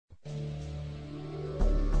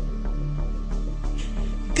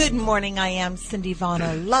Good morning. I am Cindy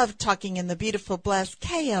Vana. Love talking in the beautiful, blessed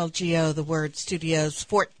KLGO, the Word Studios,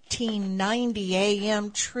 1490 AM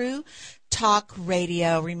True Talk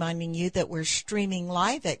Radio, reminding you that we're streaming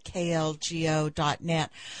live at klgo.net.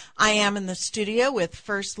 I am in the studio with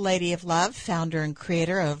First Lady of Love, founder and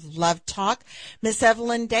creator of Love Talk, Miss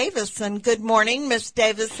Evelyn Davison. Good morning, Miss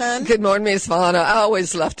Davison. Good morning, Miss Vana. I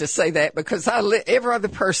always love to say that because every other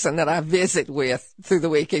person that I visit with through the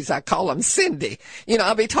week is I call them Cindy. You know,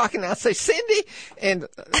 I'll be talking and I'll say Cindy, and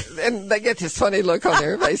they get this funny look on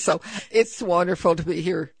their face. So it's wonderful to be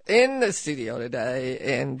here in the studio today.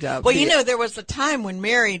 And well, you know, there was a time when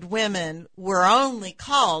married women were only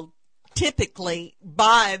called typically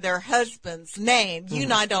by their husband's name. You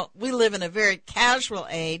and I don't, we live in a very casual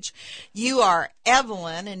age. You are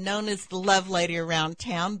Evelyn and known as the love lady around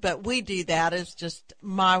town, but we do that as just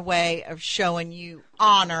my way of showing you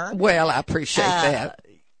honor. Well, I appreciate that.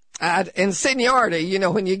 And seniority, you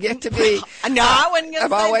know, when you get to be. No, I wasn't going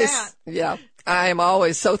to say that. Yeah. I am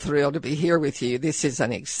always so thrilled to be here with you. This is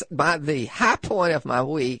the high point of my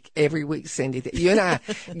week, every week, Cindy, that you and I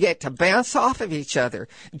get to bounce off of each other.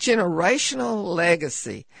 Generational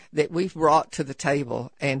legacy that we've brought to the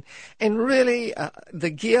table, and really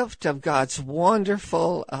the gift of God's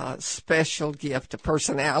wonderful, special gift of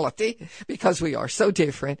personality, because we are so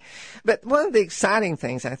different. But one of the exciting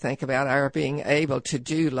things I think about our being able to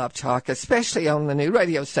do Love Talk, especially on the new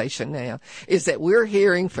radio station now, is that we're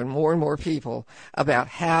hearing from more and more people about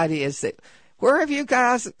how it is that, where have you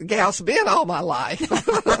gals been all my life?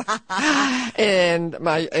 And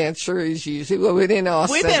my answer is usually, well, within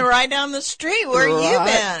Austin. We've been right down the street. Where you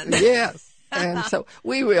been? Yes. And so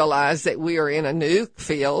we realize that we are in a new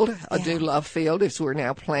field, a new love field, as we're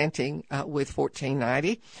now planting with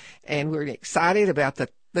 1490. And we're excited about the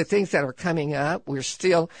things that are coming up. We're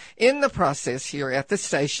still in the process here at the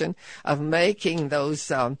station of making those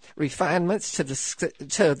refinements to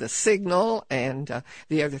the signal and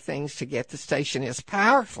the other things to get the station as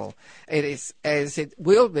powerful it is as it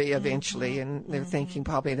will be eventually. And they're thinking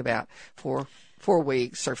probably in about 4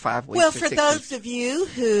 weeks or 5 weeks. Well, for those of you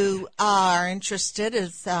who are interested,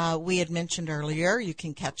 as we had mentioned earlier, you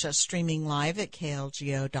can catch us streaming live at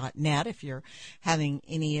klgo.net if you're having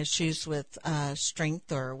any issues with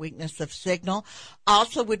strength or weakness of signal.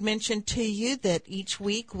 Also would mention to you that each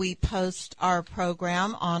week we post our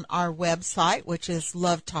program on our website, which is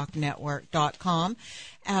lovetalknetwork.com.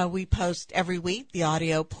 We post every week the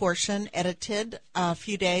audio portion edited a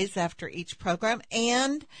few days after each program,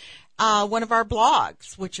 and one of our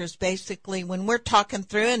blogs, which is basically when we're talking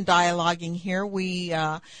through and dialoguing here, we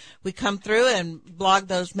come through and blog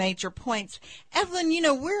those major points. Evelyn, you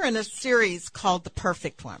know, we're in a series called The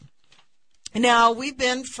Perfect One. Now, we've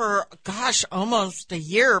been for, almost a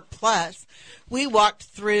year plus. We walked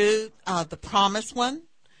through the Promised One,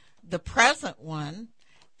 the Present One,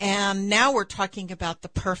 and now we're talking about the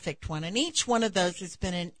Perfect One. And each one of those has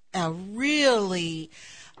been a really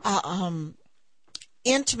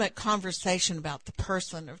intimate conversation about the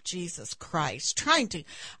person of Jesus Christ, trying to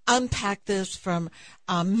unpack this from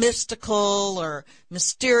mystical or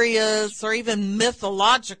mysterious or even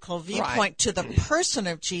mythological viewpoint to the person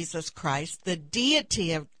of Jesus Christ, the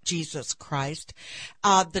deity of Jesus Christ,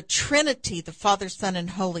 the Trinity, the Father, Son, and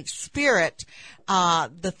Holy Spirit,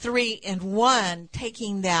 the three in one,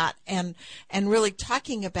 taking that and really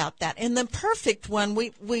talking about that. In the Perfect One,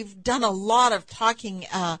 we've done a lot of talking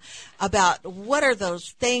about what are those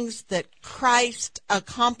things that Christ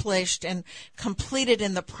accomplished and completed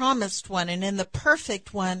in the Promised One, and in the Perfect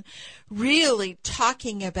One, really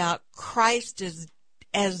talking about Christ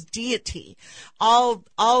as deity, all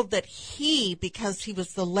that he, because he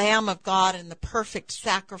was the Lamb of God and the perfect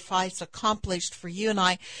sacrifice, accomplished for you and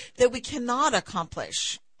I, that we cannot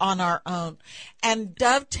accomplish on our own, and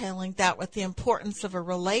dovetailing that with the importance of a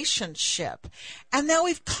relationship. And now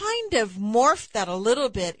we've kind of morphed that a little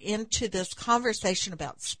bit into this conversation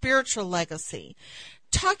about spiritual legacy,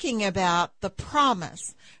 talking about the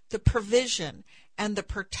promise, the provision, and the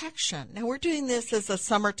protection. Now, we're doing this as a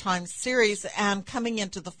summertime series and coming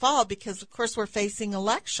into the fall because, of course, we're facing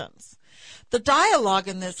elections. The dialogue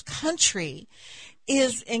in this country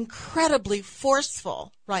is incredibly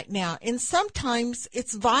forceful right now, and sometimes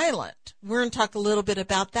it's violent. We're going to talk a little bit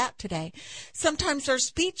about that today. Sometimes our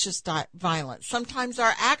speech is violent. Sometimes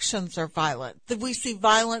our actions are violent. We see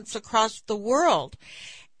violence across the world.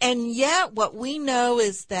 And yet what we know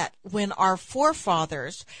is that when our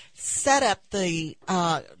forefathers set up the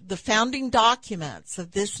founding documents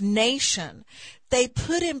of this nation, they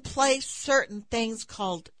put in place certain things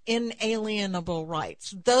called inalienable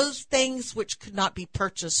rights. Those things which could not be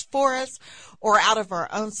purchased for us or out of our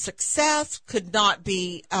own success could not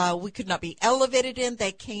be, we could not be elevated in.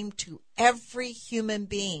 They came to every human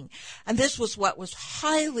being. And this was what was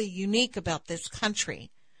highly unique about this country.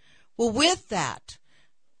 Well, with that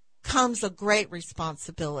comes a great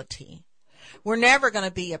responsibility. We're never going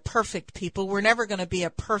to be a perfect people. We're never going to be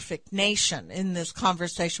a perfect nation. In this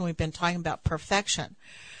conversation, we've been talking about perfection.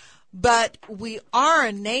 But we are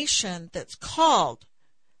a nation that's called,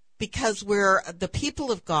 because we're the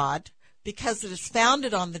people of God, because it is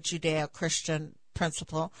founded on the Judeo-Christian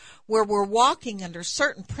principle, where we're walking under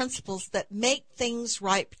certain principles that make things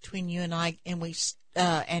right between you and I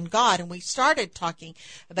and God. And we started talking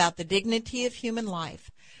about the dignity of human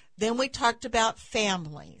life. Then we talked about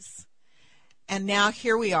families. And now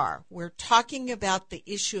here we are. We're talking about the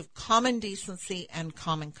issue of common decency and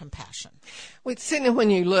common compassion. Well, Cindy, when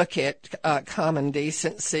you look at common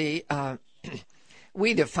decency,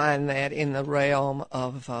 we define that in the realm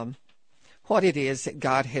of what it is that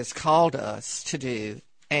God has called us to do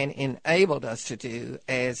and enabled us to do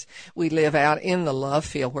as we live out in the love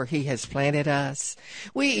field where he has planted us.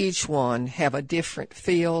 We each one have a different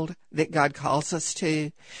field that God calls us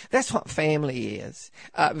to. That's what family is.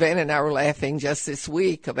 Van and I were laughing just this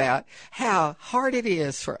week about how hard it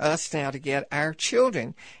is for us now to get our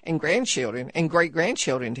children and grandchildren and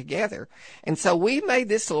great-grandchildren together. And so we made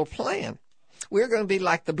this little plan. We're going to be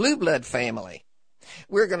like the Blue Blood family.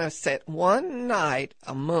 We're going to set one night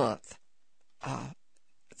a month,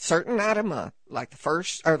 certain night a month, like the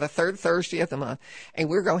first or the third Thursday of the month, and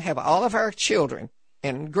we're going to have all of our children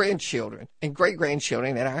and grandchildren and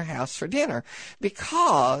great-grandchildren at our house for dinner,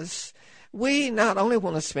 because we not only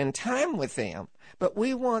want to spend time with them, but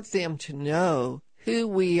we want them to know who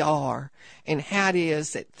we are and how it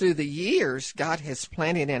is that through the years God has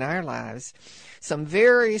planted in our lives some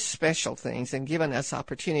very special things and given us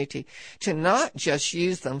opportunity to not just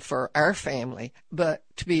use them for our family, but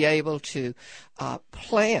to be able to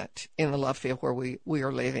plant in the love field where we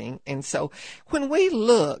are living. And so when we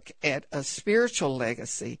look at a spiritual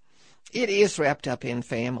legacy, it is wrapped up in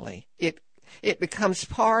family. It becomes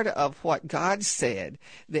part of what God said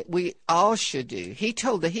that we all should do. He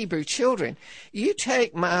told the Hebrew children, you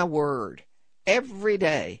take my word every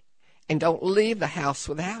day and don't leave the house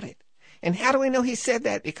without it. And how do we know he said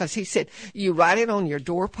that? Because he said, you write it on your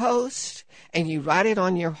doorpost and you write it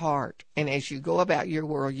on your heart. And as you go about your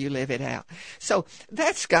world, you live it out. So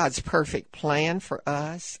that's God's perfect plan for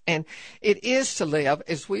us. And it is to live,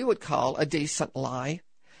 as we would call, a decent life,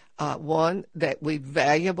 one that we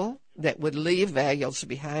valuable, that would leave values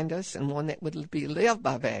behind us, and one that would be lived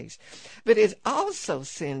by values. But it also,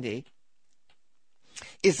 Cindy,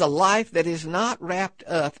 is a life that is not wrapped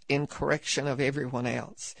up in correction of everyone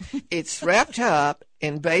else. It's wrapped up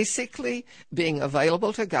in basically being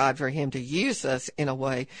available to God for him to use us in a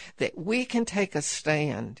way that we can take a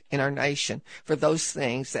stand in our nation for those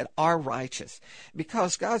things that are righteous.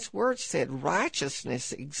 Because God's word said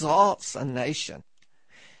righteousness exalts a nation.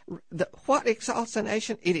 What exalts a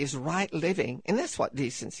nation? It is right living, and that's what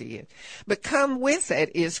decency is. But come with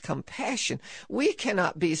that is compassion. We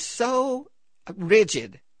cannot be so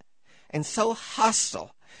rigid and so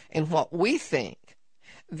hostile in what we think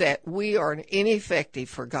that we are ineffective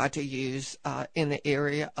for God to use in the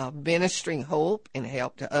area of ministering hope and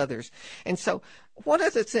help to others. And so one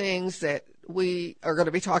of the things that we are going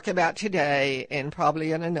to be talking about today, and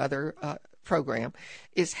probably in another program,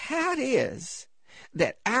 is how it is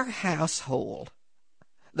that our household,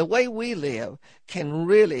 the way we live, can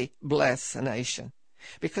really bless a nation.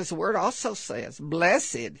 Because the word also says,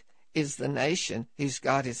 blessed is the nation whose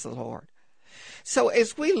God is the Lord. So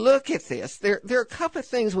as we look at this, there are a couple of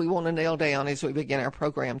things we want to nail down as we begin our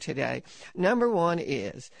program today. Number one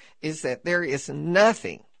is that there is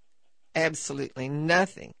nothing, absolutely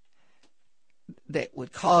nothing, that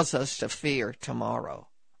would cause us to fear tomorrow.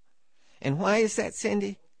 And why is that,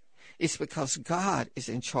 Cindy? It's because God is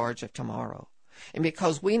in charge of tomorrow. And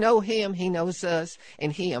because we know him, he knows us,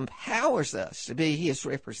 and he empowers us to be his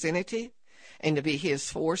representative and to be his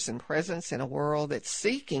force and presence in a world that's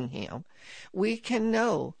seeking him. We can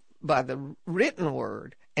know by the written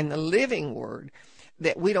word and the living word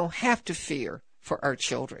that we don't have to fear for our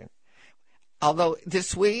children. Although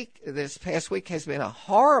this past week has been a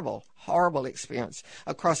horrible, horrible experience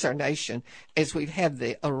across our nation as we've had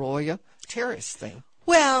the Arroyo terrorist thing.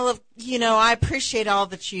 Well, I appreciate all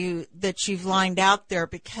that you've lined out there,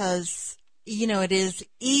 because, it is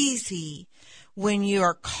easy when you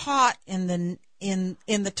are caught in the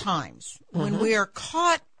times, when we are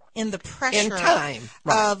caught in the pressure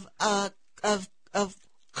of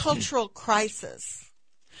cultural crisis,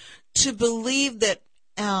 to believe that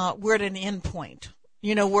we're at an end point.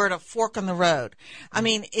 We're at a fork in the road. I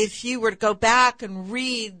mean, if you were to go back and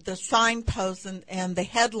read the signposts and the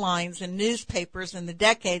headlines in newspapers in the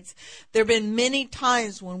decades, there have been many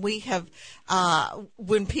times when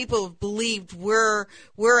when people have believed we're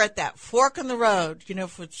at that fork in the road.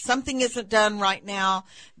 If something isn't done right now,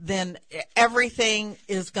 then everything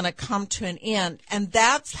is going to come to an end. And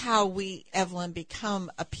that's how we, Evelyn, become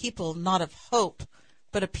a people not of hope,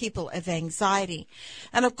 but a people of anxiety.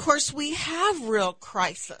 And of course, we have real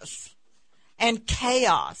crisis and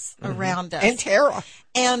chaos around us. And terror.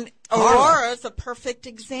 And Aurora is a perfect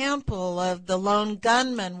example of the lone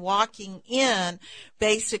gunman walking in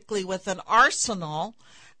basically with an arsenal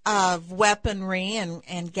of weaponry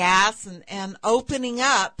and gas and opening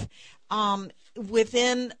up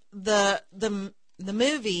within the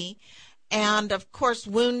movie. And, of course,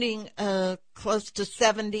 wounding close to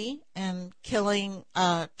 70 and killing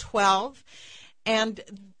 12. And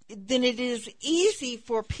then it is easy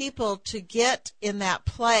for people to get in that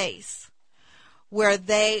place where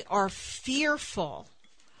they are fearful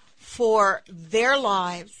for their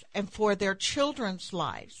lives and for their children's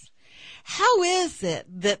lives. How is it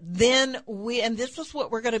that then and this is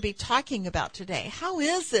what we're going to be talking about today, how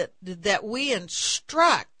is it that we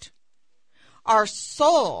instruct our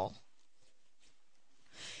soul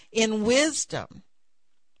in wisdom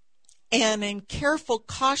and in careful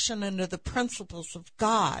caution under the principles of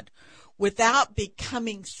God without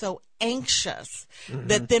becoming so anxious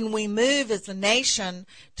that then we move as a nation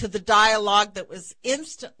to the dialogue that was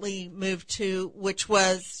instantly moved to, which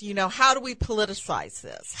was, how do we politicize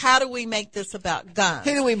this? How do we make this about guns?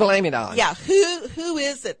 Who do we blame it on? Yeah, who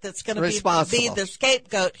is it that's going to be the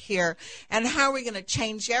scapegoat here? And how are we going to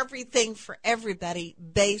change everything for everybody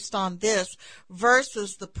based on this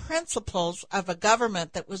versus the principles of a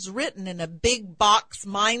government that was written in a big box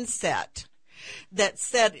mindset that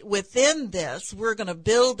said within this, we're going to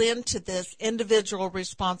build into this individual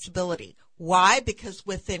responsibility. Why? Because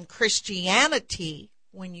within Christianity,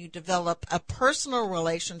 when you develop a personal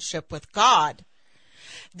relationship with God,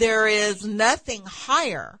 there is nothing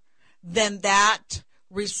higher than that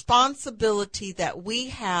responsibility that we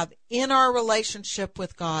have in our relationship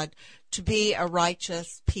with God to be a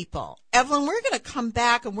righteous people. Evelyn, we're going to come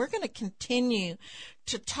back and we're going to continue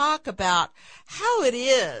to talk about how it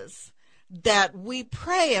is that we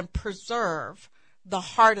pray and preserve the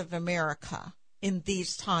heart of America in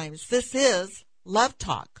these times. This is Love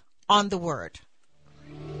Talk on the Word.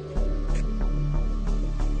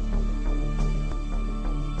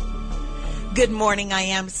 Good morning. I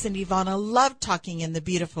am Cindy Vaughn. I love talking in the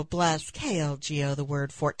beautiful, blessed KLGO, the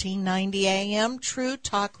Word, 1490 AM, True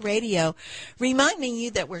Talk Radio. Reminding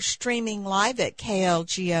you that we're streaming live at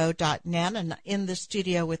KLGO.net. And in the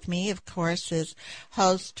studio with me, of course, is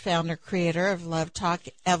host, founder, creator of Love Talk,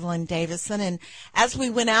 Evelyn Davison. And as we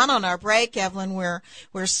went out on our break, Evelyn, we're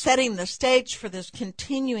setting the stage for this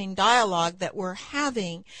continuing dialogue that we're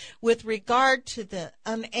having with regard to the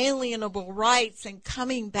unalienable rights and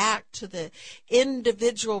coming back to the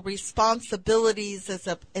individual responsibilities as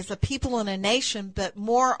a people and a nation, but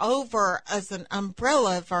moreover as an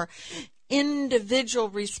umbrella of our individual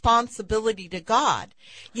responsibility to God.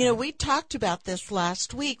 We talked about this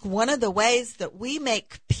last week. One of the ways that we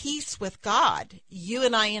make peace with God, you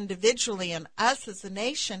and I individually and us as a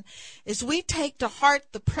nation, is we take to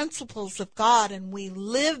heart the principles of God and we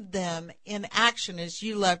live them in action. As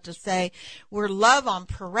you love to say, we're love on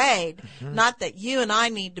parade. Not that you and I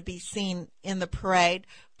need to be seen in the parade,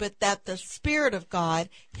 but that the Spirit of God,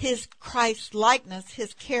 His Christ likeness,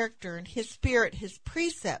 His character, and His Spirit, His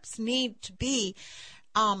precepts need to be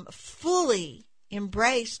fully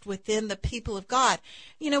embraced within the people of God.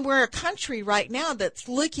 We're a country right now that's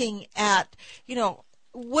looking at,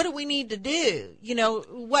 what do we need to do?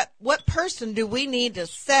 What person do we need to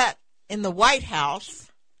set in the White House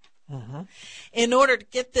in order to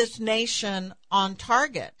get this nation on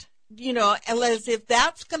target? As if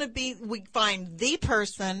that's going to be, we find the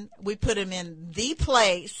person, we put him in the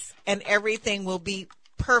place, and everything will be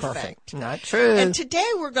perfect. Not true. And today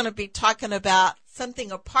we're going to be talking about something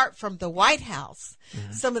apart from the White House,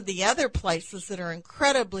 some of the other places that are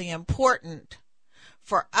incredibly important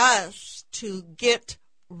for us to get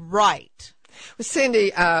right. Well,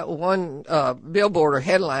 Cindy, one billboard or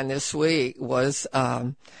headline this week was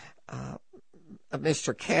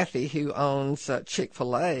Mr. Cathy, who owns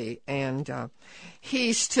Chick-fil-A, and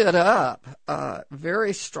he stood up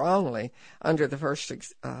very strongly under the First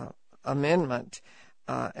Amendment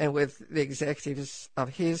and with the executives of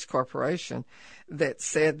his corporation that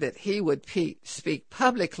said that he would speak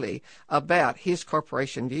publicly about his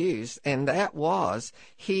corporation views, and that was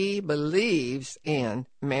he believes in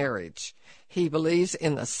marriage. He believes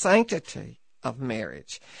in the sanctity of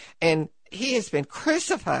marriage. And he has been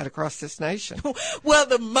crucified across this nation. Well,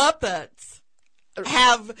 the Muppets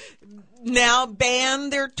have now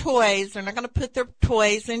banned their toys. They're not going to put their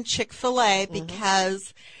toys in Chick-fil-A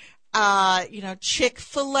because,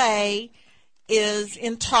 Chick-fil-A is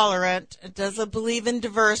intolerant. It doesn't believe in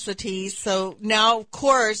diversity. So now, of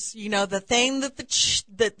course, the thing that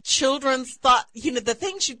the children's thought, the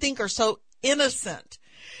things you think are so innocent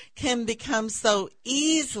can become so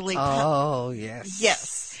easily. Oh, yes.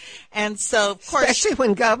 Yes. And so, of course, especially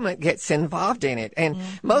when government gets involved in it, and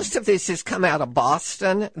most of this has come out of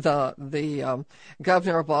Boston. The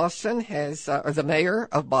governor of Boston has, or the mayor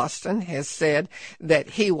of Boston has said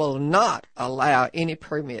that he will not allow any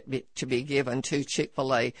permit to be given to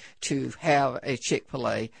Chick-fil-A to have a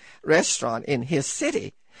Chick-fil-A restaurant in his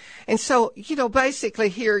city. And so, basically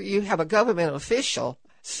here you have a government official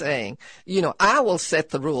saying, I will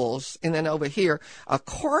set the rules, and then over here a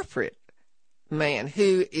corporate man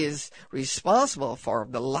who is responsible for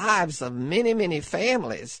the lives of many, many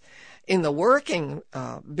families in the working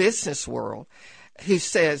business world, who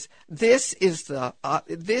says this is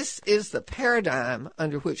the paradigm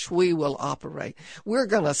under which we will operate. We're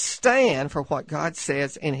going to stand for what God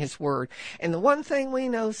says in His Word. And the one thing we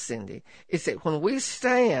know, Cindy, is that when we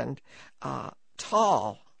stand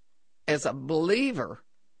tall as a believer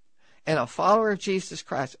and a follower of Jesus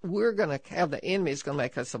Christ, we're going to have the enemy is going to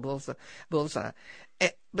make us a bullseye.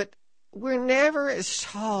 But we're never as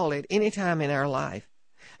tall at any time in our life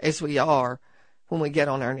as we are when we get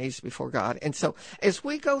on our knees before God. And so as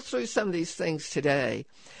we go through some of these things today,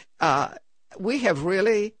 we have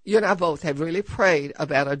really, you and I both have really prayed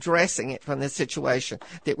about addressing it from the situation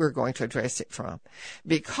that we're going to address it from,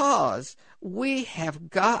 because we have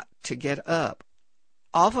got to get up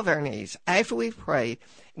off of our knees after we've prayed,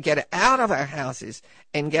 get out of our houses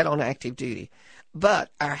and get on active duty. But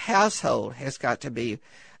our household has got to be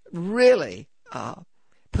really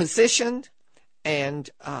positioned and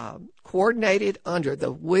coordinated under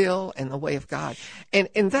the will and the way of God. And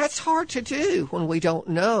that's hard to do when we don't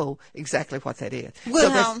know exactly what that is.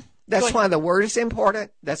 Well, so that's why the Word is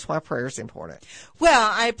important. That's why prayer is important.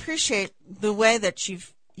 Well, I appreciate the way that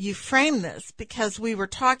you framed this, because we were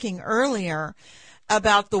talking earlier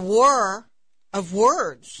about the war of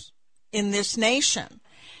words in this nation.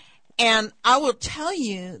 And I will tell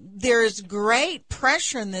you, there is great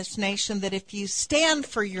pressure in this nation that if you stand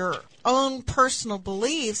for your own personal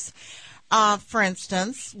beliefs, for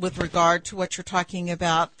instance, with regard to what you're talking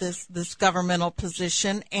about, this governmental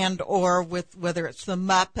position, and or with whether it's the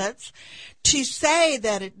Muppets, to say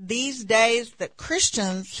that these days that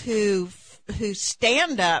Christians who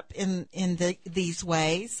stand up in these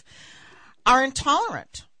ways are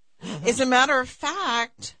intolerant. Mm-hmm. As a matter of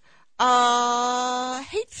fact,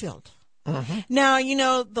 hate-filled. Mm-hmm. Now,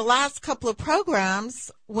 the last couple of programs,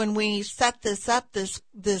 when we set this up,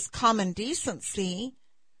 this common decency,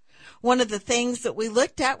 one of the things that we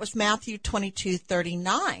looked at was Matthew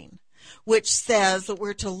 22:39, which says that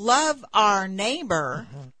we're to love our neighbor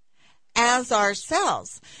as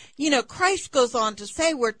ourselves. Christ goes on to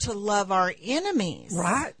say we're to love our enemies.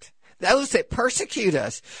 Right. Those that persecute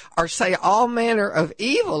us or say all manner of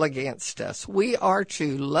evil against us, we are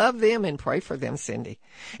to love them and pray for them, Cindy.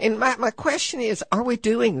 And my question is, are we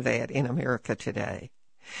doing that in America today?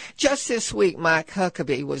 Just this week, Mike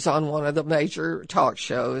Huckabee was on one of the major talk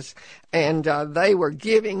shows, and they were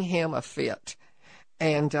giving him a fit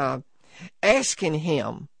and asking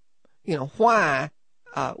him, why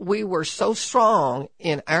we were so strong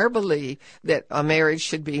in our belief that a marriage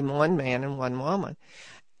should be one man and one woman,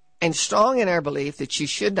 and strong in our belief that you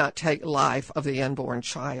should not take life of the unborn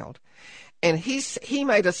child. And he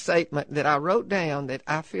made a statement that I wrote down that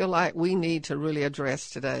I feel like we need to really address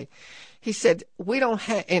today. He said, we don't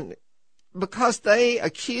have, and because they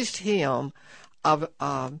accused him of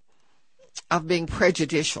being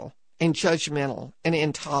prejudicial and judgmental and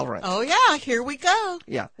intolerant. Oh, yeah, here we go.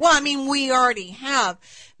 Yeah. Well, we already have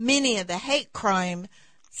many of the hate crime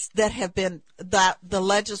that have been, the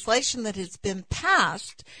legislation that has been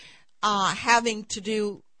passed having to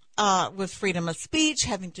do with freedom of speech,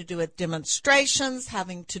 having to do with demonstrations,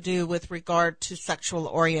 having to do with regard to sexual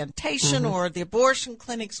orientation or the abortion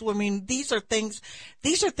clinics. These are things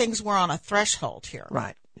we're on a threshold here.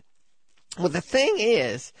 Right. Well, the thing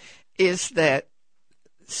is that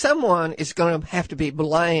someone is going to have to be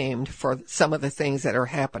blamed for some of the things that are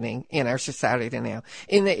happening in our society now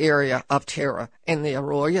in the area of terror. And the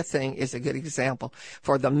Arroyo thing is a good example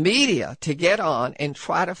for the media to get on and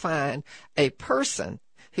try to find a person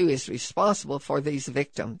who is responsible for these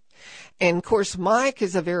victims. And, of course, Mike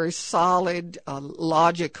is a very solid,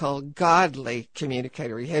 logical, godly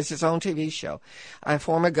communicator. He has his own TV show, a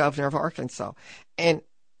former governor of Arkansas. And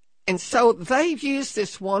so they've used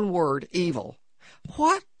this one word, evil.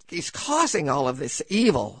 What is causing all of this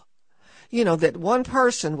evil? You know, that one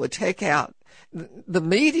person would take out. The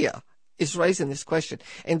media is raising this question.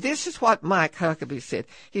 And this is what Mike Huckabee said.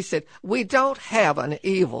 He said, we don't have an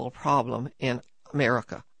evil problem in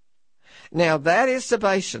America. Now, that is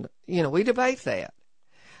debation. You know, we debate that.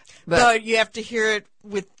 But you have to hear it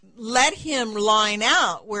let him line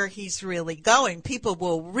out where he's really going. People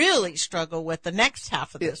will really struggle with the next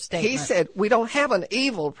half of this statement. He said, we don't have an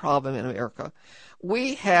evil problem in America.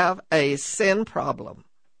 We have a sin problem.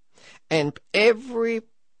 And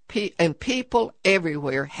people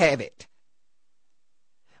everywhere have it.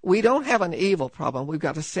 We don't have an evil problem. We've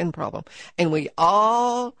got a sin problem. And we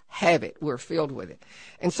all have it. We're filled with it.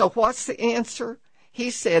 And so what's the answer? He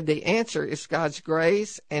said the answer is God's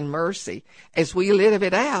grace and mercy as we live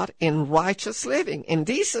it out in righteous living, in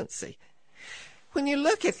decency. When you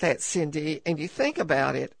look at that, Cindy, and you think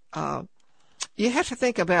about it, you have to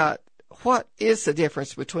think about what is the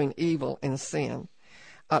difference between evil and sin.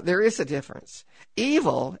 There is a difference.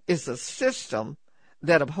 Evil is a system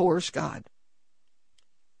that abhors God.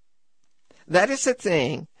 That is the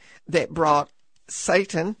thing that brought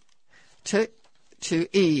Satan to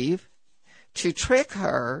Eve, to trick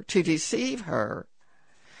her, to deceive her,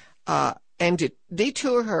 and to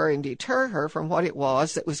detour her and deter her from what it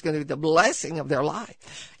was that was going to be the blessing of their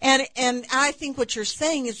life. And I think what you're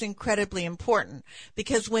saying is incredibly important,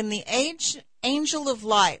 because when the angel of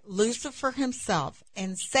light, Lucifer himself,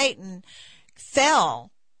 and Satan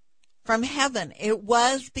fell from heaven, it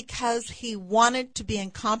was because he wanted to be in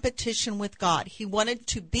competition with God. He wanted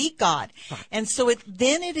to be God. Right. And so it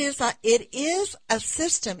is a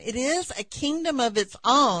system. It is a kingdom of its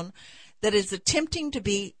own that is attempting to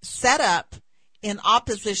be set up in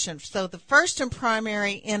opposition. So the first and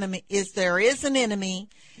primary enemy is there is an enemy,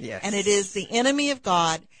 yes, and it is the enemy of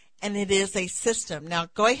God, and it is a system. Now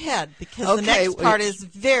go ahead, because the next part is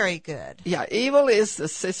very good. Yeah, evil is the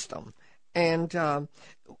system. And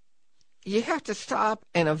you have to stop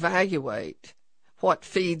and evaluate what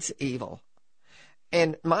feeds evil.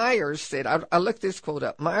 And Myers said, I looked this quote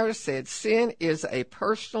up, Myers said, sin is a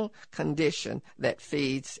personal condition that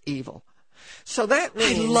feeds evil. So that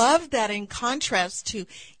means... I love that, in contrast to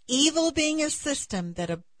evil being a system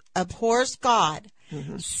that abhors God,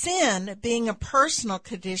 mm-hmm, sin being a personal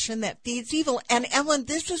condition that feeds evil. And Ellen,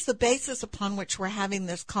 this is the basis upon which we're having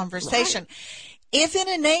this conversation. Right. If in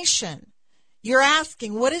a nation you're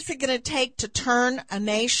asking, what is it going to take to turn a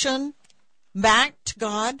nation back to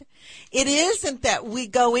God? It isn't that we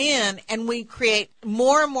go in and we create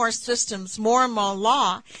more and more systems, more and more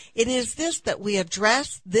law. It is this, that we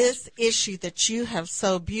address this issue that you have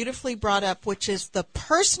so beautifully brought up, which is the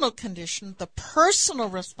personal condition, the personal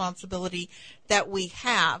responsibility that we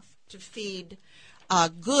have to feed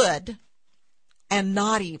good and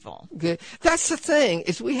not evil. Good. That's the thing,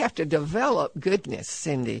 is we have to develop goodness,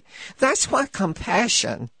 Cindy. That's why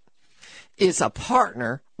compassion is a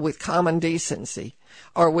partner with common decency,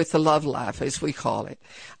 or with the love life, as we call it.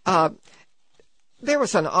 There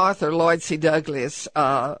was an author, Lloyd C. Douglas,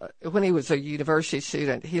 when he was a university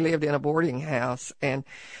student, he lived in a boarding house, and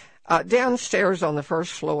downstairs on the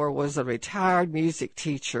first floor was a retired music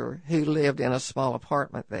teacher who lived in a small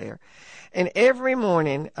apartment there. And every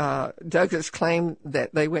morning, Douglas claimed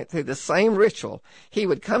that they went through the same ritual. He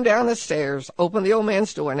would come down the stairs, open the old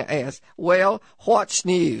man's door, and ask, well, what's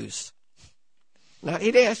news? Now,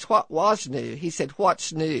 he'd ask what was new. He said,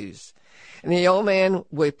 what's news? And the old man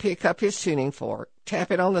would pick up his tuning fork,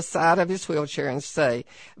 tap it on the side of his wheelchair, and say,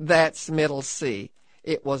 that's middle C.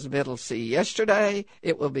 It was middle C yesterday,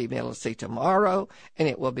 it will be middle C tomorrow, and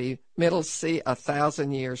it will be middle C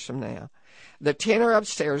 1,000 years from now. The tenor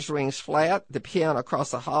upstairs rings flat, the piano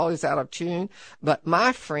across the hall is out of tune, but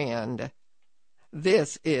my friend,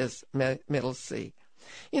 this is middle C.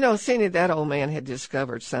 You know, Cindy, that old man had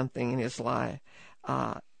discovered something in his life.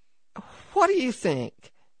 What do you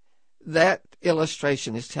think that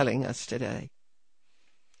illustration is telling us today?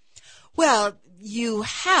 Well, you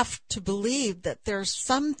have to believe that there's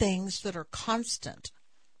some things that are constant,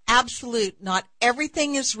 absolute. Not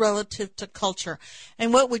everything is relative to culture.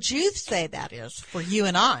 And what would you say that is for you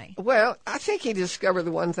and I? Well, I think he discovered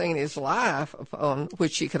the one thing in his life upon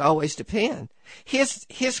which he could always depend.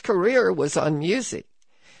 His career was on music.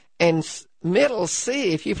 And middle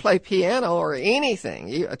C, if you play piano or anything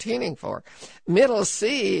you're tuning for, middle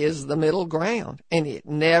C is the middle ground. And it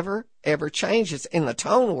never, ever changes in the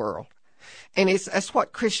tone world. And that's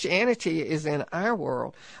what Christianity is in our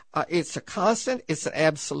world. It's a constant, it's an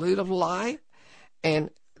absolute of life, and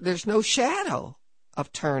there's no shadow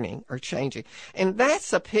of turning or changing. And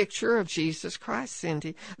that's a picture of Jesus Christ,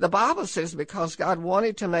 Cindy. The Bible says because God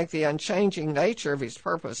wanted to make the unchanging nature of his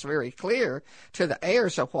purpose very clear to the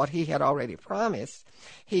heirs of what he had already promised,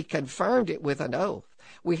 he confirmed it with an oath.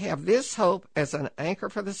 We have this hope as an anchor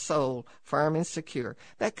for the soul, firm and secure.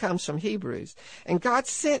 That comes from Hebrews. And God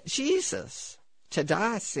sent Jesus to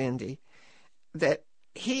die, Cindy, that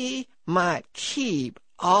he might keep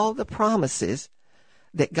all the promises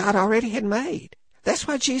that God already had made. That's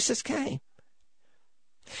why Jesus came.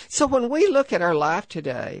 So when we look at our life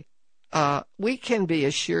today, we can be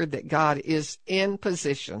assured that God is in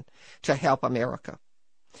position to help America.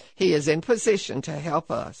 He is in position to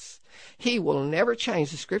help us. He will never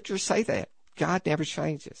change. The scriptures say that. God never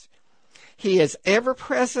changes. He is ever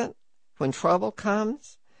present when trouble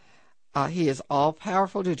comes. He is all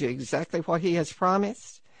powerful to do exactly what he has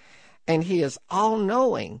promised. And he is all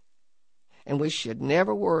knowing. And we should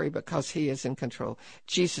never worry because he is in control.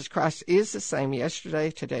 Jesus Christ is the same yesterday,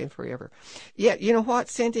 today, and forever. Yet, you know what,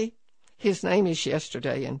 Cindy? His name is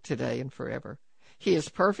yesterday and today and forever. He is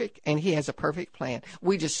perfect, and he has a perfect plan.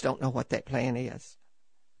 We just don't know what that plan is.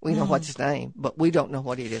 We know what's his name, but we don't know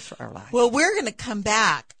what it is for our life. Well, we're going to come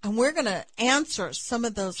back, and we're going to answer some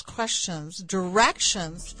of those questions,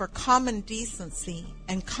 directions for common decency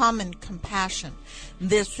and common compassion.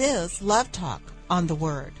 This is Love Talk on the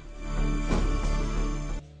Word.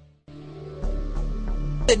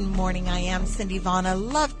 Good morning. I am Cindy Vaughn. I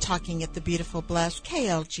love talking at the beautiful, blessed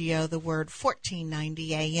KLGO, the Word,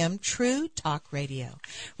 1490 AM, True Talk Radio.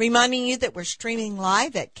 Reminding you that we're streaming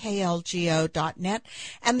live at klgo.net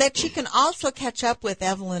and that you can also catch up with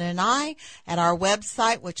Evelyn and I at our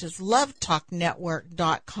website, which is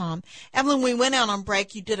lovetalknetwork.com. Evelyn, we went out on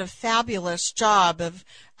break. You did a fabulous job of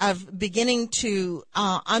beginning to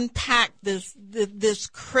unpack this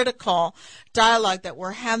critical dialogue that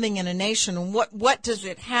we're having in a nation, and what does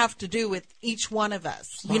it have to do with each one of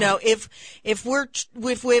us? Wow. You know, if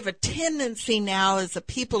we have a tendency now as a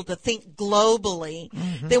people to think globally,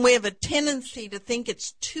 then we have a tendency to think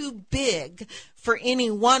it's too big for any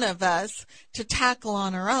one of us to tackle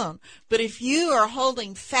on our own. But if you are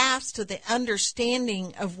holding fast to the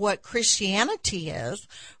understanding of what Christianity is,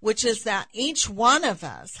 which is that each one of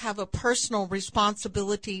us have a personal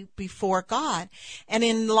responsibility before God, and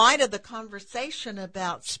in light of the conversation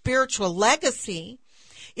about spiritual legacy,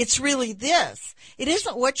 it's really this. It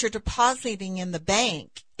isn't what you're depositing in the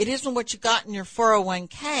bank. It isn't what you got in your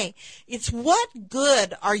 401k. It's what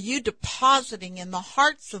good are you depositing in the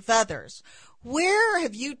hearts of others? Where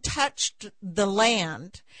have you touched the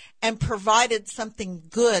land and provided something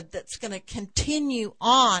good that's going to continue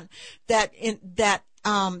on that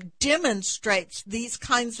demonstrates these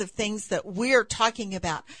kinds of things that we're talking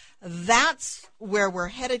about? That's where we're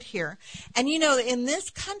headed here. And, you know, in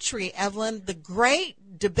this country, Evelyn, the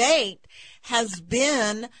great debate has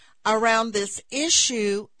been around this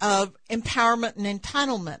issue of empowerment and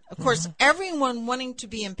entitlement. Of course, everyone wanting to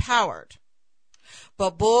be empowered.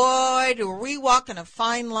 But boy, do we walk in a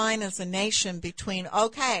fine line as a nation between,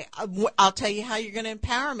 okay, I'll tell you how you're going to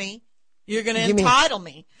empower me. You're going to entitle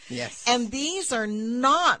me. Yes. And these are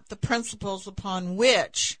not the principles upon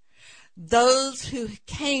which those who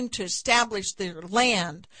came to establish their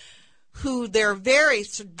land, who their very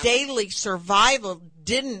daily survival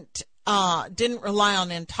didn't rely on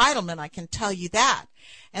entitlement, I can tell you that.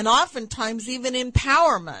 And oftentimes even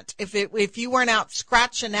empowerment. If you weren't out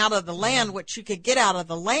scratching out of the land what you could get out of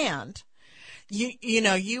the land,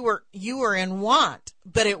 you were in want.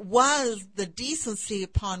 But it was the decency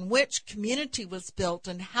upon which community was built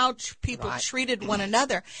and how people treated one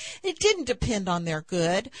another. It didn't depend on their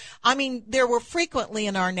good. I mean, there were frequently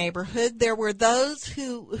in our neighborhood, there were those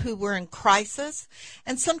who were in crisis,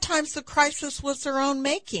 and sometimes the crisis was their own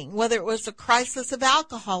making, whether it was a crisis of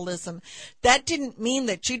alcoholism. That didn't mean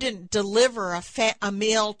that you didn't deliver a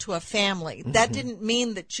meal to a family. That didn't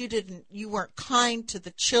mean that you weren't kind to the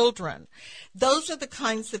children. Those are the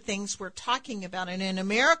kinds of things we're talking about. And in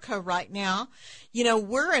America right now,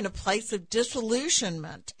 we're in a place of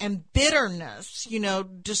disillusionment and bitterness,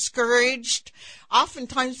 discouraged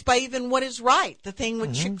oftentimes by even what is right, the thing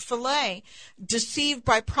with Chick-fil-A, deceived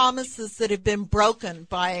by promises that have been broken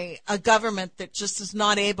by a government that just is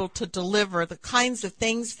not able to deliver the kinds of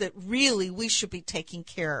things that really we should be taking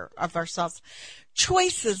care of ourselves.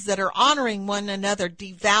 Choices that are honoring one another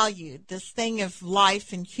devalued, this thing of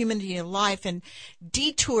life and humanity of life, and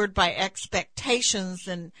detoured by expectations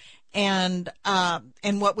and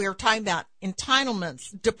what we were talking about,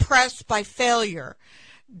 entitlements, depressed by failure,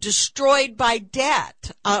 destroyed by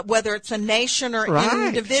debt, whether it's a nation or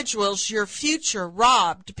individuals, your future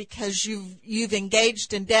robbed because you've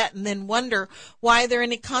engaged in debt, and then wonder why there are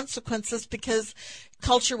any consequences, because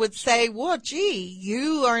culture would say, well, gee,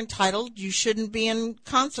 you are entitled, you shouldn't be in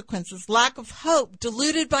consequences. Lack of hope,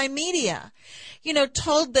 deluded by media,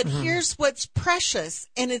 told that here's what's precious,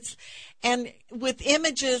 and with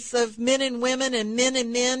images of men and women and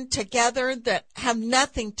men together that have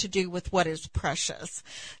nothing to do with what is precious.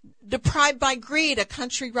 Deprived by greed, a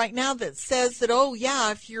country right now that says that, oh,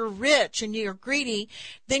 yeah, if you're rich and you're greedy,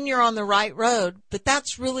 then you're on the right road. But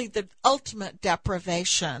that's really the ultimate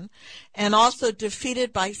deprivation, and also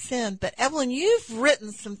defeated by sin. But, Evelyn, you've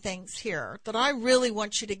written some things here that I really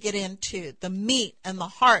want you to get into, the meat and the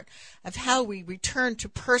heart of how we return to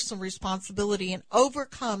personal responsibility and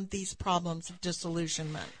overcome these problems of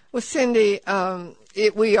disillusionment. Well, Cindy,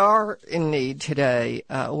 we are in need today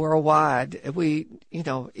worldwide.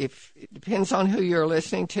 If it depends on who you're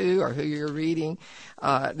listening to or who you're reading,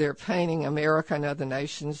 they're painting America and other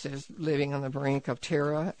nations as living on the brink of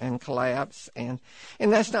terror and collapse, and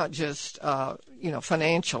that's not just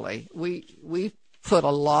financially. We put a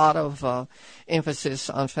lot of emphasis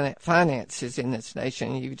on finances in this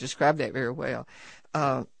nation. You described that very well,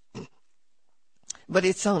 but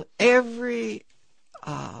it's on every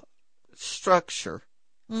structure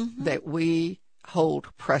that we hold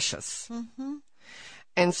precious.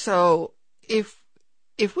 And so if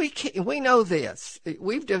we know this,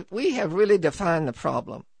 we have really defined the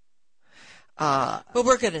problem. But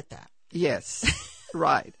we're good at that. Yes,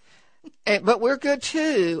 right. But we're good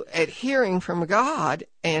too at hearing from God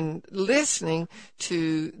and listening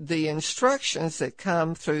to the instructions that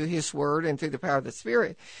come through His Word and through the power of the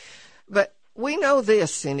Spirit. But we know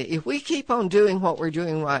this, Cindy, if we keep on doing what we're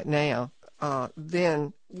doing right now,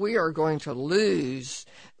 then we are going to lose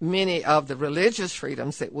many of the religious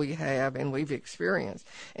freedoms that we have and we've experienced,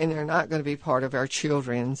 and they're not going to be part of our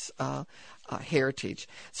children's heritage.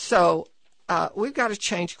 So we've got to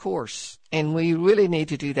change course, and we really need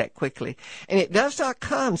to do that quickly. And it does not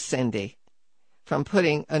come, Cindy, from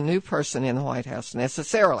putting a new person in the White House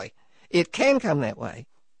necessarily. It can come that way.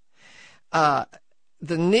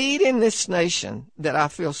 The need in this nation that I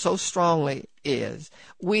feel so strongly is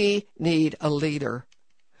we need a leader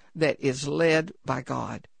that is led by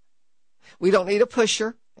God. We don't need a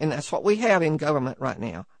pusher, and that's what we have in government right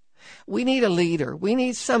now. We need a leader. We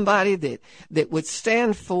need somebody that would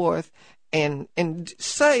stand forth and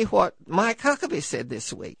say what Mike Huckabee said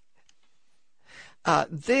this week.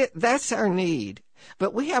 That's our need.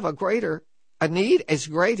 But we have a need as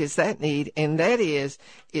great as that need, and that is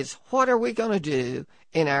what are we going to do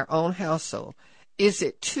in our own household? Is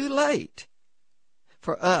it too late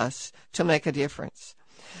for us to make a difference?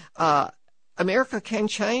 America can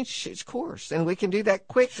change its course, and we can do that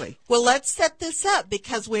quickly. Well, let's set this up,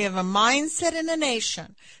 because we have a mindset in a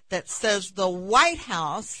nation that says the White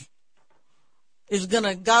House is going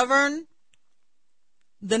to govern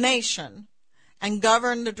the nation and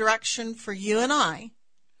govern the direction for you and I.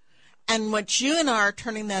 And what you and I are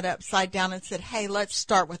turning that upside down and said, hey, let's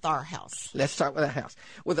start with our house. Let's start with our house.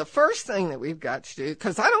 Well, the first thing that we've got to do,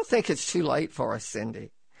 because I don't think it's too late for us,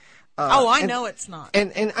 Cindy. I know it's not.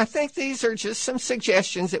 And I think these are just some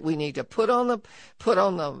suggestions that we need to put on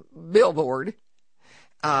the billboard,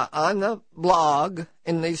 on the blog,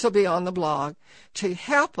 and these will be on the blog, to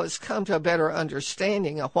help us come to a better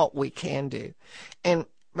understanding of what we can do. And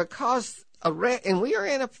because and we are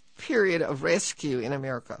in a period of rescue in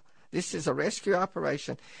America. This is a rescue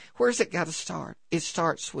operation. Where's it got to start? It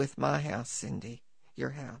starts with my house, Cindy,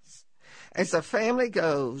 your house. As a family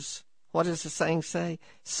goes, what does the saying say?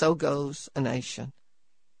 So goes a nation.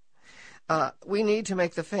 We need to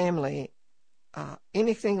make the family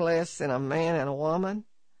anything less than a man and a woman.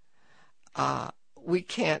 We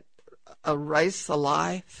can't erase the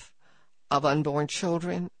life of unborn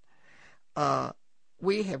children.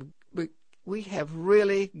 We have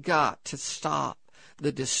really got to stop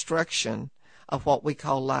the destruction of what we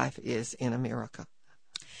call life is in America.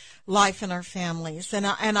 Life in our families, and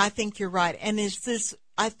I think you're right. And is this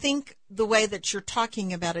I think the way that you're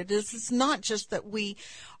talking about it is it's not just that we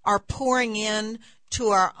are pouring in to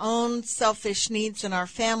our own selfish needs in our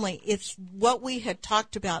family. It's what we had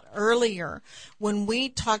talked about earlier. When we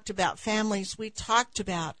talked about families, we talked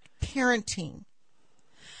about parenting,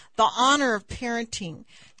 the honor of parenting,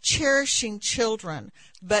 cherishing children,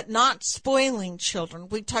 but not spoiling children.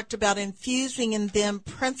 We talked about infusing in them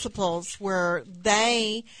principles where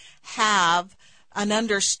they have an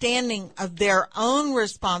understanding of their own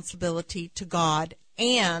responsibility to God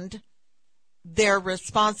and their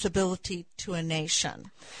responsibility to a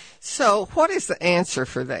nation. So what is the answer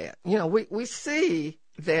for that? You know, we see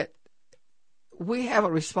that we have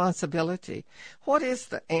a responsibility. What is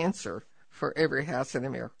the answer for every house in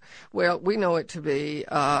America? Well, we know it to be,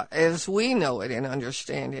 as we know it and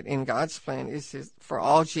understand it in God's plan, is for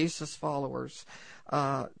all Jesus followers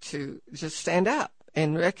to just stand up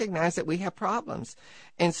and recognize that we have problems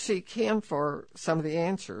and seek Him for some of the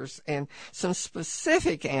answers and some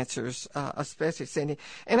specific answers, especially Cindy.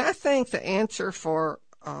 And I think the answer for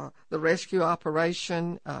the rescue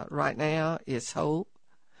operation right now is hope.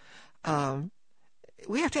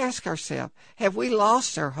 We have to ask ourselves, have we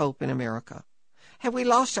lost our hope in America? Have we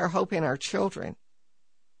lost our hope in our children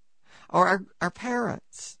or our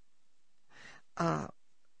parents?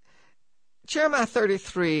 Jeremiah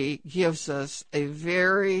 33 gives us a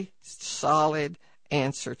very solid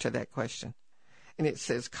answer to that question. And it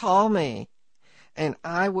says, call me, and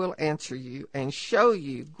I will answer you and show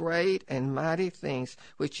you great and mighty things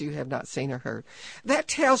which you have not seen or heard. That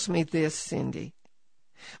tells me this, Cindy.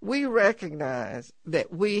 We recognize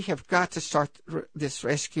that we have got to start this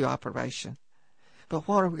rescue operation. But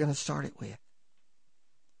what are we going to start it with?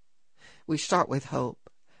 We start with hope,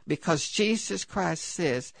 because Jesus Christ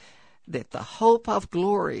says that the hope of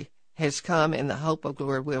glory has come and the hope of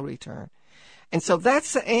glory will return. And so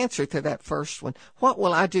that's the answer to that first one. What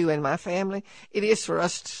will I do in my family? It is for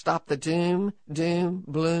us to stop the doom,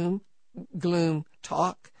 gloom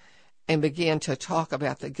talk and begin to talk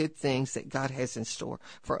about the good things that God has in store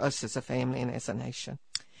for us as a family and as a nation.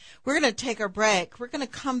 We're going to take our break. We're going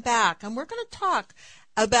to come back, and we're going to talk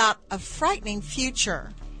about a frightening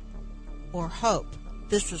future or hope.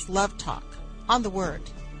 This is Love Talk on the Word.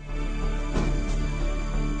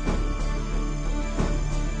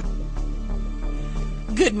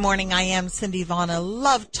 Good morning. I am Cindy Vaughn. I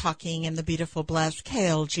love talking in the beautiful, blessed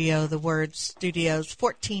KLGO, the Word Studios,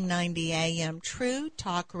 1490 AM True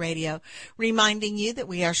Talk Radio, reminding you that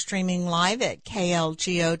we are streaming live at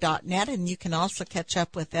klgo.net, and you can also catch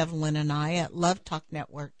up with Evelyn and I at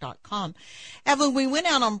lovetalknetwork.com. Evelyn, we went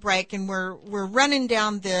out on break, and we're running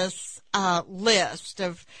down this list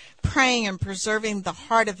of praying and preserving the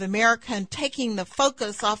heart of America and taking the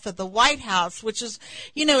focus off of the White House, which is,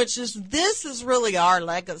 it's just, this is really our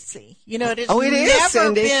legacy. It has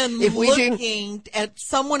never been looking at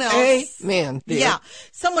someone else. Amen. Dear. Yeah.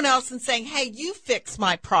 Someone else and saying, hey, you fix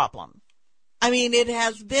my problem. I mean, it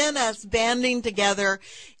has been us banding together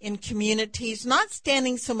in communities, not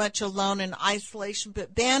standing so much alone in isolation,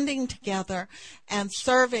 but banding together and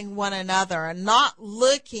serving one another and not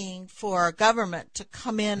looking for a government to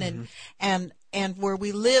come in and where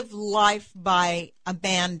we live life by a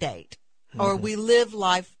mandate or we live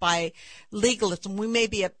life by legalism. We may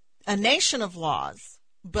be a nation of laws,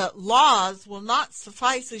 but laws will not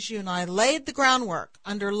suffice, as you and I laid the groundwork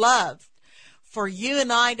under love. For you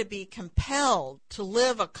and I to be compelled to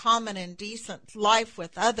live a common and decent life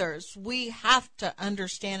with others, we have to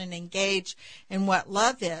understand and engage in what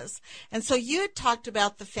love is. And so you had talked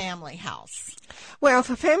about the family house. Well,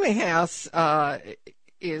 the family house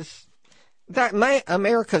is that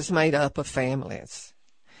America's made up of families.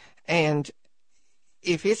 And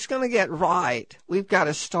if it's going to get right, we've got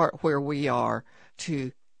to start where we are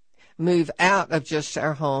to move out of just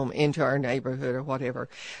our home into our neighborhood or whatever.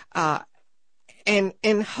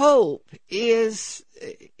 And hope is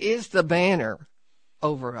the banner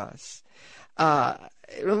over us.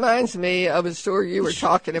 It reminds me of a story you were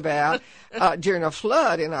talking about during a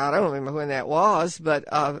flood, and I don't remember when that was, but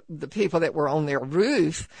the people that were on their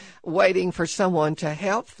roof waiting for someone to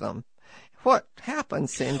help them. What happened,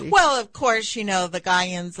 Cindy? Well, of course, the guy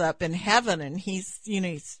ends up in heaven, and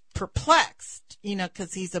he's perplexed,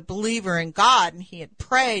 because he's a believer in God, and he had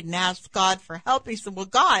prayed and asked God for help. He said, well,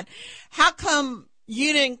 God, how come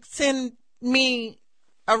you didn't send me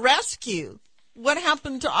a rescue? What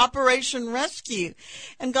happened to Operation Rescue?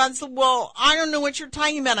 And God said, well, I don't know what you're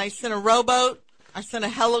talking about. I sent a rowboat. I sent a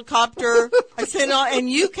helicopter. And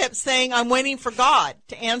you kept saying, I'm waiting for God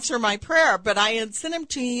to answer my prayer. But I had sent him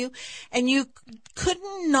to you, and you could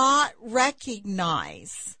not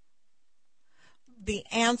recognize the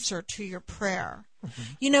answer to your prayer. Mm-hmm.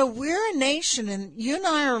 You know, we're a nation, and you and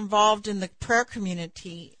I are involved in the prayer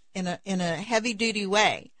community in a heavy-duty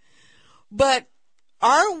way. But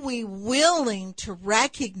are we willing to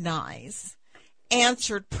recognize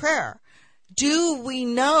answered prayer? Do we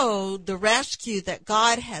know the rescue that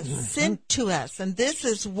God has sent to us? And this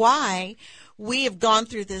is why we have gone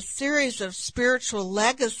through this series of spiritual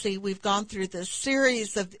legacy. We've gone through this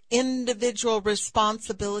series of individual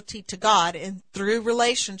responsibility to God and through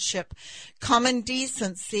relationship, common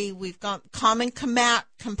decency. We've got common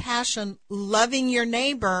compassion, loving your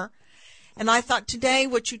neighbor. And I thought today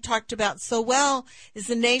what you talked about so well is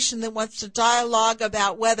a nation that wants to dialogue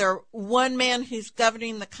about whether one man who's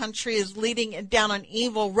governing the country is leading it down an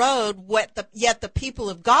evil road, yet the people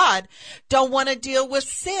of God don't want to deal with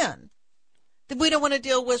sin. We don't want to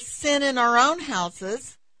deal with sin in our own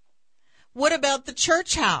houses. What about the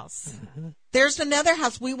church house? Mm-hmm. There's another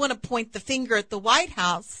house. We want to point the finger at the White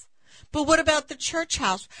House. But what about the church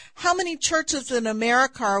house? How many churches in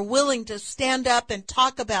America are willing to stand up and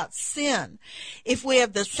talk about sin? If we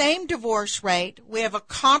have the same divorce rate, we have a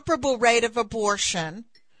comparable rate of abortion,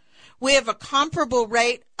 we have a comparable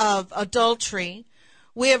rate of adultery,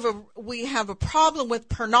 we have a problem with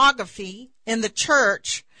pornography in the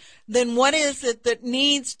church, then what is it that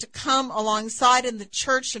needs to come alongside in the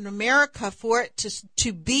church in America for it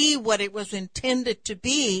to be what it was intended to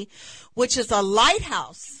be, which is a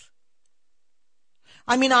lighthouse?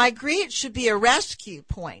 I mean, I agree it should be a rescue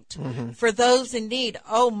point for those in need.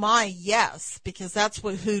 Oh, my, yes, because that's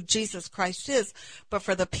who Jesus Christ is. But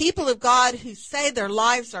for the people of God who say their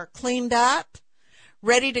lives are cleaned up,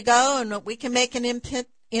 ready to go, and that we can make an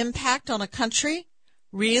impact on a country,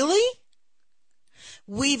 really?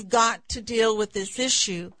 We've got to deal with this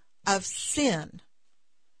issue of sin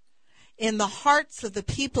in the hearts of the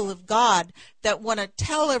people of God that want to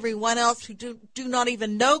tell everyone else who do not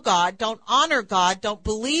even know God, don't honor God, don't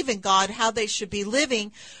believe in God, how they should be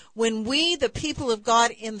living, when we, the people of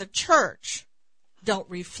God in the church, don't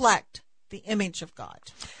reflect the image of God.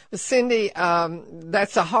 Cindy,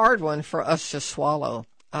 that's a hard one for us to swallow.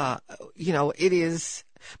 It is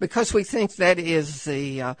because we think that is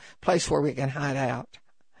the place where we can hide out.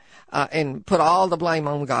 And put all the blame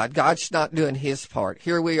on God. God's not doing his part.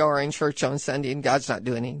 Here we are in church on Sunday, and God's not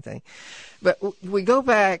doing anything. But we go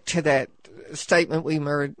back to that statement we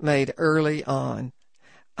made early on.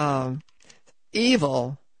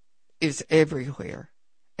 Evil is everywhere,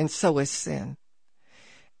 and so is sin.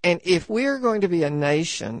 And if we're going to be a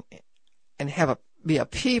nation and be a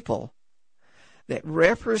people that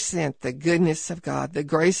represent the goodness of God, the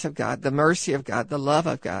grace of God, the mercy of God, the love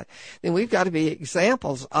of God, then we've got to be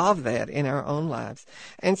examples of that in our own lives.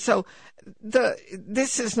 And so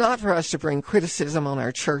this is not for us to bring criticism on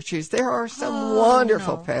our churches. There are some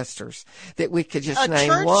wonderful pastors that we could just name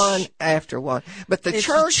church, one after one. But the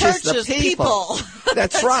church is the people.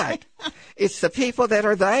 That's right. It's the people that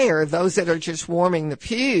are there. Those that are just warming the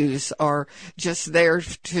pews are just there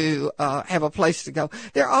to have a place to go.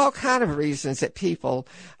 There are all kinds of reasons that people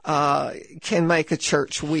can make a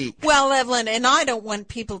church weak. Well, Evelyn, and I don't want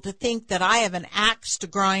people to think that I have an axe to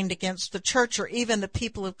grind against the church or even the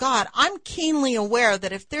people of God. I'm keenly aware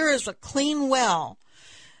that if there is a clean well,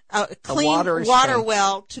 a clean water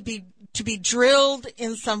well to be drilled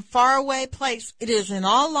in some faraway place, it is in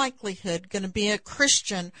all likelihood going to be a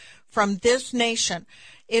Christian from this nation.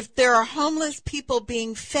 If there are homeless people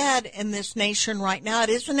being fed in this nation right now, it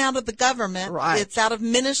isn't out of the government. Right. It's out of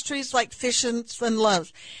ministries like Fishes and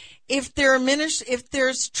Loaves. If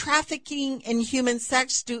there's trafficking in human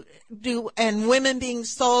sex and women being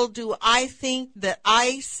sold, do I think that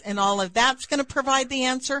ICE and all of that's going to provide the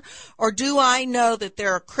answer? Or do I know that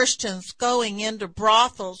there are Christians going into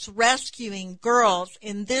brothels, rescuing girls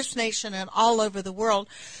in this nation and all over the world?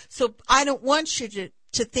 So I don't want you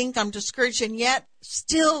to think I'm discouraged, and yet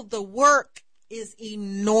still the work is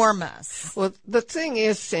enormous. Well, the thing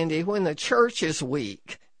is, Cindy, when the church is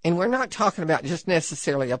weak, and we're not talking about just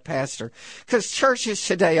necessarily a pastor, because churches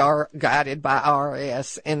today are guided by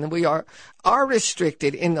IRS, and we are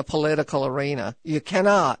restricted in the political arena. You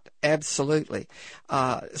cannot absolutely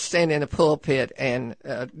stand in a pulpit and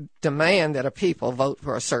demand that a people vote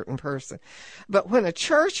for a certain person. But when a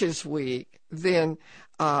church is weak, then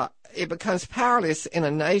it becomes powerless in a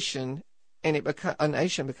nation, and a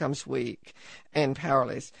nation becomes weak and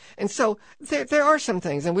powerless. And so there are some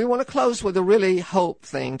things, and we want to close with a really hope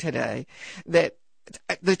thing today, that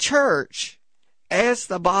the church as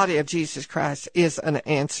the body of Jesus Christ, is an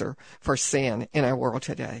answer for sin in our world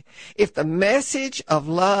today. If the message of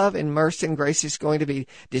love and mercy and grace is going to be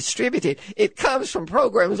distributed, it comes from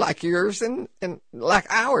programs like yours and like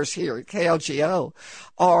ours here at KLGO,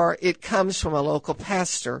 or it comes from a local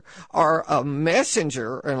pastor or a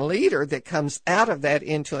messenger or a leader that comes out of that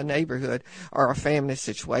into a neighborhood or a family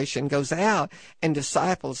situation, goes out and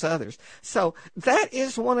disciples others. So that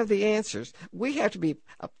is one of the answers. We have to be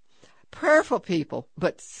prayerful people,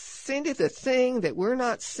 but Cindy, the thing that we're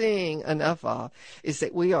not seeing enough of is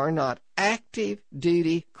that we are not active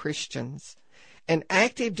duty Christians. And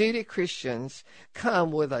active duty Christians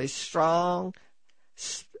come with a strong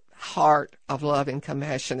heart of love and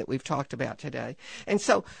compassion that we've talked about today. And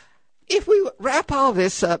so if we wrap all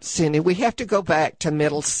this up, Cindy, we have to go back to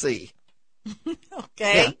middle C.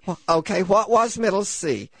 Okay. Yeah. Okay, what was middle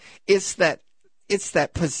C? It's that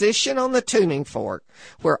position on the tuning fork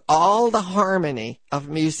where all the harmony of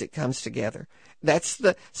music comes together. That's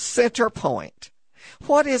the center point.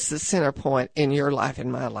 What is the center point in your life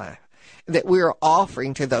and my life that we're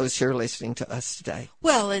offering to those who are listening to us today?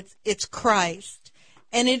 Well, it's Christ.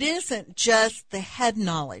 And it isn't just the head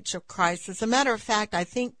knowledge of Christ. As a matter of fact, I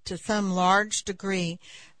think to some large degree,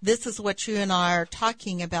 this is what you and I are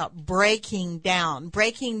talking about, breaking down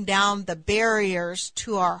the barriers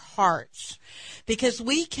to our hearts. Because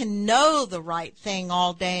we can know the right thing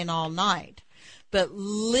all day and all night, but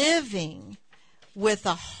living with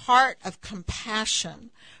a heart of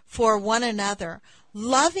compassion for one another,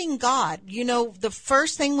 loving God. You know, the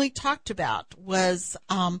first thing we talked about was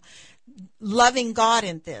loving God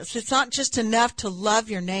in this. It's not just enough to love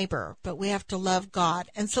your neighbor, but we have to love God.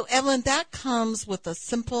 And so, Evelyn, that comes with a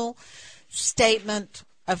simple statement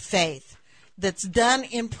of faith that's done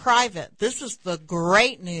in private. This is the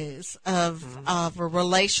great news of a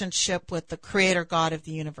relationship with the Creator God of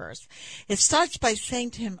the universe. It starts by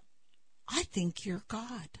saying to him, I think you're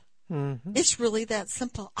God. Mm-hmm. It's really that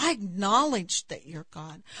simple. I acknowledge that you're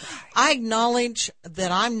God. Right. I acknowledge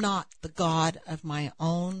that I'm not the God of my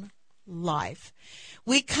own life.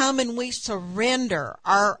 We come and we surrender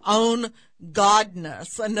our own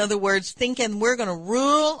godness. In other words, thinking we're going to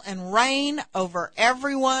rule and reign over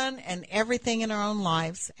everyone and everything in our own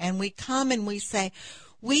lives. And we come and we say,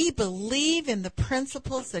 we believe in the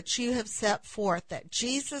principles that you have set forth, that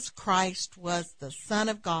Jesus Christ was the Son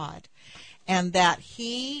of God, and that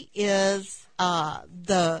he is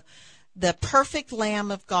the perfect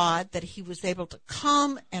Lamb of God, that he was able to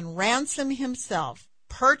come and ransom himself,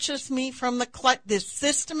 purchase me from this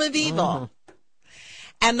system of evil. Mm-hmm.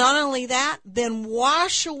 And not only that, then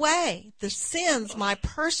wash away the sins, my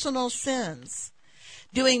personal sins,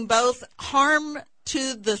 doing both harm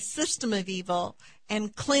to the system of evil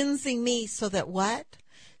and cleansing me so that what?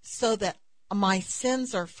 So that my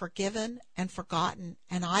sins are forgiven and forgotten,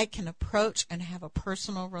 and I can approach and have a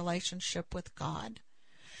personal relationship with God.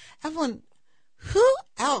 Evelyn, who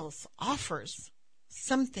else offers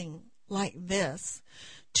something like this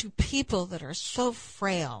to people that are so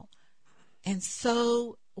frail and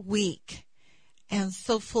so weak and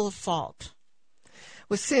so full of fault?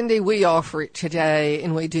 Well, Cindy, we offer it today,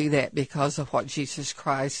 and we do that because of what Jesus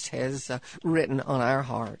Christ has written on our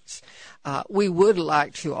hearts. We would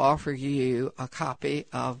like to offer you a copy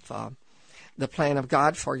of the Plan of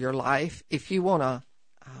God for your life. If you want to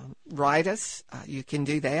write us, you can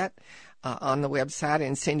do that on the website,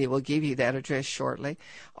 and Cindy will give you that address shortly.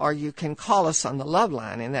 Or you can call us on the Love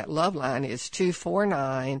Line, and that Love Line is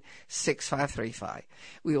 249-6535.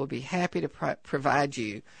 We will be happy to provide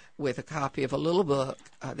you with a copy of a little book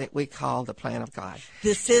that we call The Plan of God.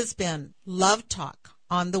 This has been Love Talk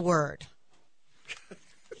on the Word.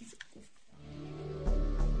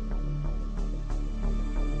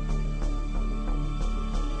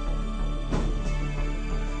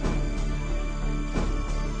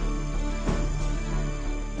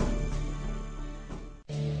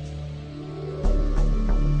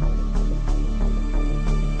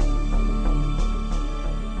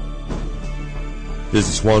 This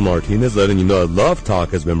is Juan Martinez letting you know that Love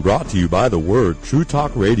Talk has been brought to you by the Word, True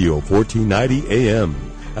Talk Radio, 1490 AM,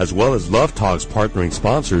 as well as Love Talk's partnering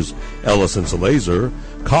sponsors, Ellison Salazer,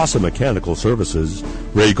 Casa Mechanical Services,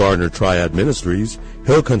 Ray Gardner Triad Ministries,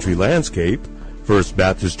 Hill Country Landscape, First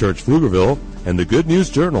Baptist Church Pflugerville, and the Good News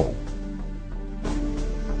Journal.